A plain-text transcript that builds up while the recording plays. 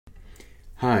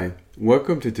Hi,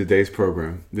 welcome to today's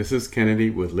program. This is Kennedy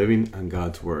with Living on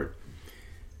God's Word.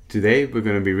 Today we're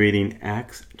going to be reading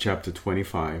Acts chapter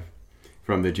 25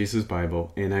 from the Jesus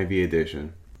Bible NIV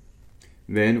edition.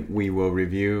 Then we will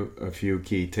review a few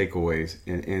key takeaways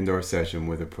and end our session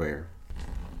with a prayer.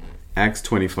 Acts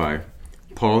 25.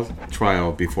 Paul's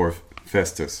trial before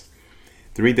Festus.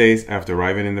 3 days after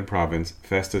arriving in the province,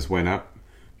 Festus went up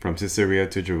from Caesarea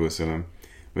to Jerusalem,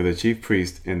 where the chief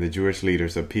priest and the Jewish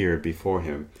leaders appeared before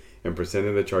him and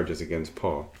presented the charges against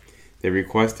Paul. They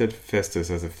requested Festus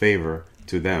as a favor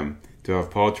to them to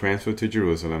have Paul transferred to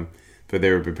Jerusalem, for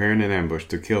they were preparing an ambush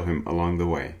to kill him along the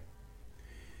way.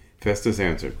 Festus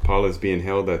answered, Paul is being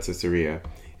held at Caesarea,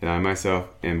 and I myself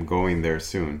am going there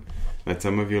soon. Let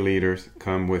some of your leaders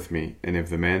come with me, and if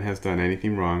the man has done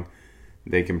anything wrong,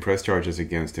 they can press charges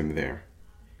against him there.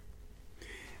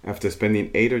 After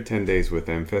spending 8 or 10 days with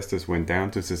them, Festus went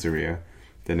down to Caesarea.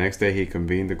 The next day he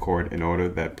convened the court in order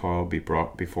that Paul be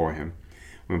brought before him.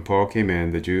 When Paul came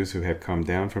in, the Jews who had come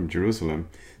down from Jerusalem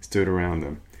stood around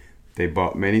him. They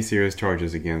brought many serious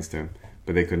charges against him,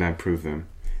 but they could not prove them.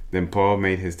 Then Paul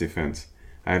made his defense.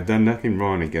 I have done nothing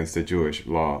wrong against the Jewish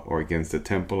law or against the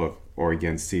temple or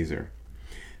against Caesar.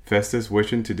 Festus,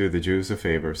 wishing to do the Jews a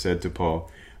favor, said to Paul,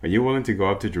 Are you willing to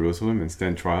go up to Jerusalem and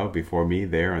stand trial before me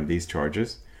there on these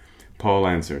charges? Paul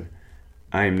answered,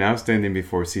 I am now standing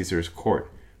before Caesar's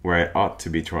court, where I ought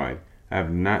to be tried. I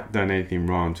have not done anything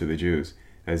wrong to the Jews,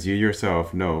 as you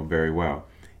yourself know very well.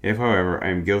 If, however, I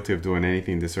am guilty of doing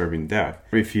anything deserving death,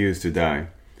 I refuse to die.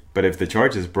 But if the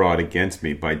charges brought against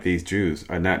me by these Jews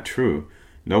are not true,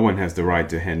 no one has the right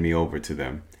to hand me over to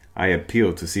them. I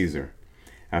appeal to Caesar.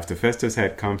 After Festus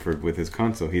had conferred with his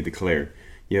consul, he declared,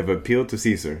 You have appealed to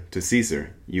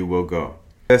Caesar you will go.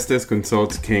 Festus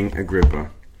consults King Agrippa.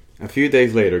 A few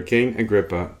days later, King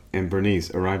Agrippa and Bernice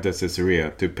arrived at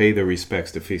Caesarea to pay their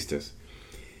respects to Festus.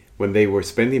 When they were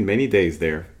spending many days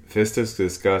there, Festus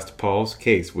discussed Paul's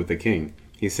case with the king.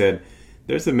 He said,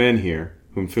 There's a man here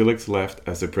whom Felix left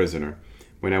as a prisoner.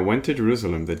 When I went to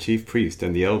Jerusalem, the chief priest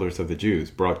and the elders of the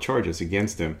Jews brought charges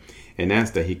against him and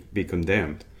asked that he be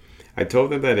condemned. I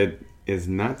told them that it is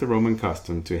not the Roman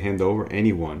custom to hand over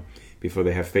anyone before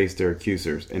they have faced their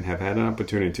accusers and have had an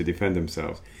opportunity to defend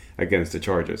themselves against the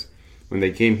charges. When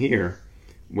they came here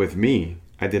with me,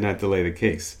 I did not delay the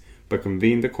case, but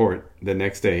convened the court the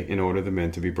next day and ordered the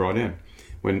men to be brought in.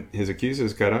 When his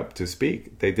accusers got up to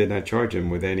speak, they did not charge him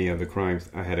with any of the crimes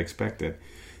I had expected.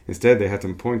 Instead, they had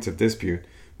some points of dispute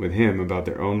with him about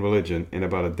their own religion and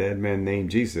about a dead man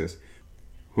named Jesus,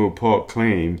 who Paul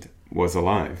claimed was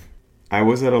alive. I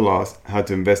was at a loss how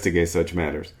to investigate such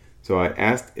matters, so I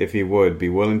asked if he would be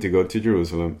willing to go to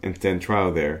Jerusalem and stand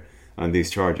trial there on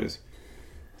these charges.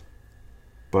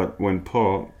 But when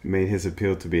Paul made his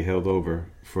appeal to be held over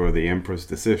for the emperor's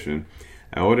decision,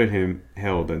 I ordered him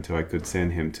held until I could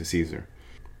send him to Caesar.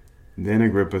 Then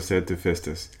Agrippa said to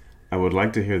Festus, I would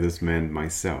like to hear this man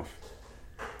myself.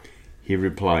 He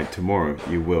replied, Tomorrow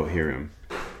you will hear him.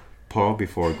 Paul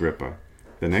before Agrippa.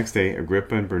 The next day,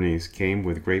 Agrippa and Bernice came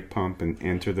with great pomp and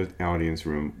entered the audience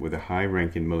room with the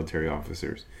high-ranking military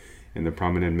officers and the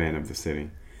prominent men of the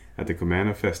city. At the command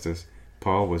of Festus,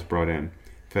 Paul was brought in.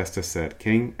 Festus said,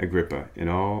 King Agrippa, and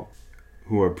all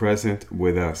who are present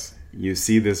with us, you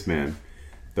see this man.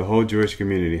 The whole Jewish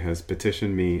community has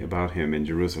petitioned me about him in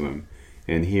Jerusalem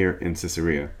and here in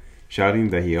Caesarea, shouting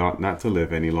that he ought not to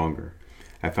live any longer.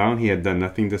 I found he had done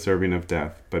nothing deserving of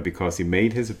death, but because he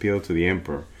made his appeal to the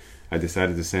emperor, I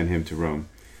decided to send him to Rome.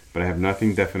 But I have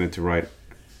nothing definite to write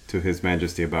to his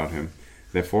majesty about him.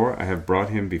 Therefore, I have brought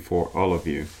him before all of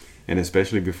you, and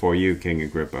especially before you, King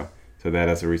Agrippa, so that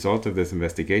as a result of this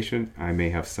investigation, I may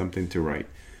have something to write.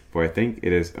 For I think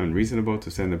it is unreasonable to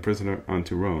send a prisoner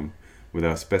unto Rome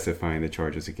without specifying the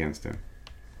charges against him.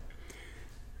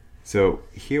 So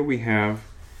here we have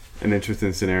an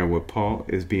interesting scenario where Paul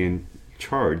is being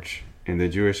charged, and the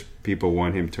Jewish people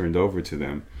want him turned over to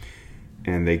them.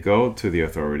 And they go to the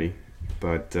authority,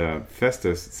 but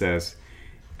Festus says,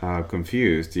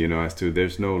 confused, as to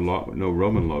there's no law, no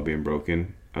Roman law being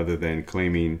broken, other than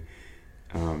claiming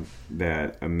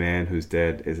that a man who's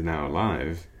dead is now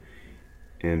alive,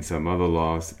 and some other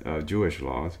laws, Jewish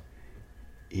laws.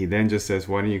 He then just says,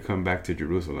 why don't you come back to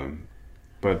Jerusalem?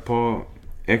 But Paul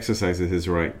exercises his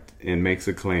right and makes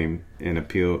a claim and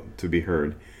appeal to be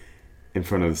heard in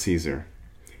front of Caesar.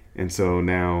 And so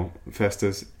now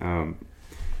Festus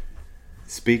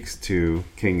speaks to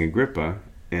King Agrippa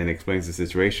and explains the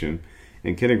situation.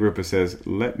 And King Agrippa says,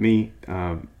 let me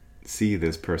see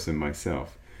this person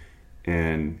myself.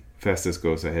 And Festus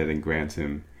goes ahead and grants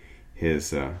him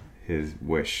his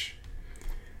wish.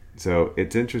 So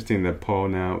it's interesting that Paul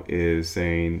now is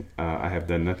saying, I have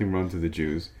done nothing wrong to the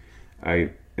Jews.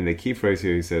 And the key phrase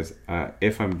here, he says,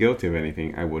 if I'm guilty of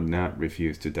anything, I will not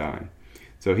refuse to die.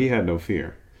 So he had no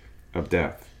fear of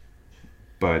death,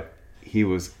 but he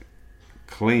was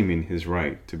claiming his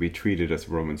right to be treated as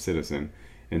a Roman citizen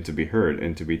and to be heard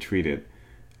and to be treated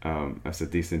as a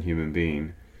decent human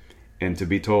being and to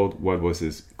be told what was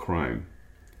his crime.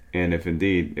 And if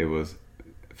indeed it was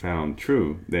found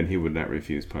true, then he would not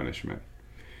refuse punishment.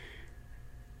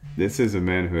 This is a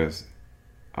man who has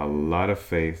a lot of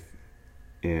faith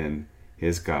in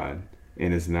his God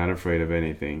and is not afraid of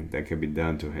anything that can be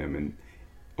done to him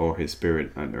or his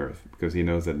spirit on earth, because he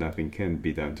knows that nothing can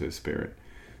be done to his spirit.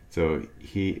 So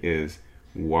he is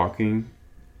walking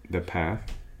the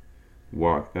path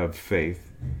of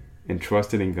faith and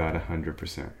trusting in God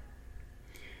 100%.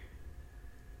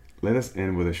 Let us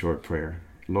end with a short prayer.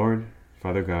 Lord,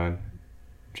 Father God,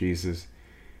 Jesus,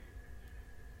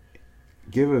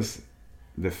 give us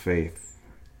the faith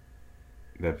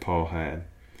that Paul had.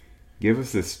 Give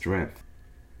us the strength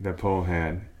that Paul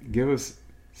had. Give us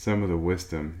some of the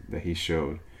wisdom that he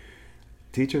showed.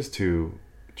 Teach us to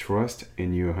trust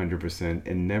in you 100%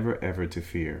 and never ever to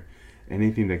fear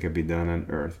anything that can be done on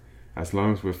earth, as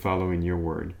long as we're following your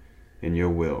word and your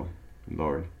will,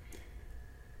 Lord.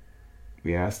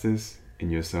 We ask this in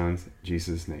your Son's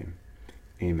Jesus' name.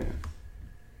 Amen.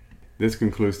 This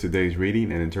concludes today's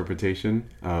reading and interpretation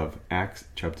of Acts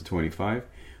chapter 25.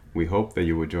 We hope that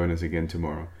you will join us again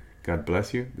tomorrow. God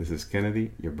bless you. This is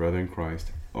Kennedy, your brother in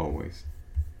Christ, always.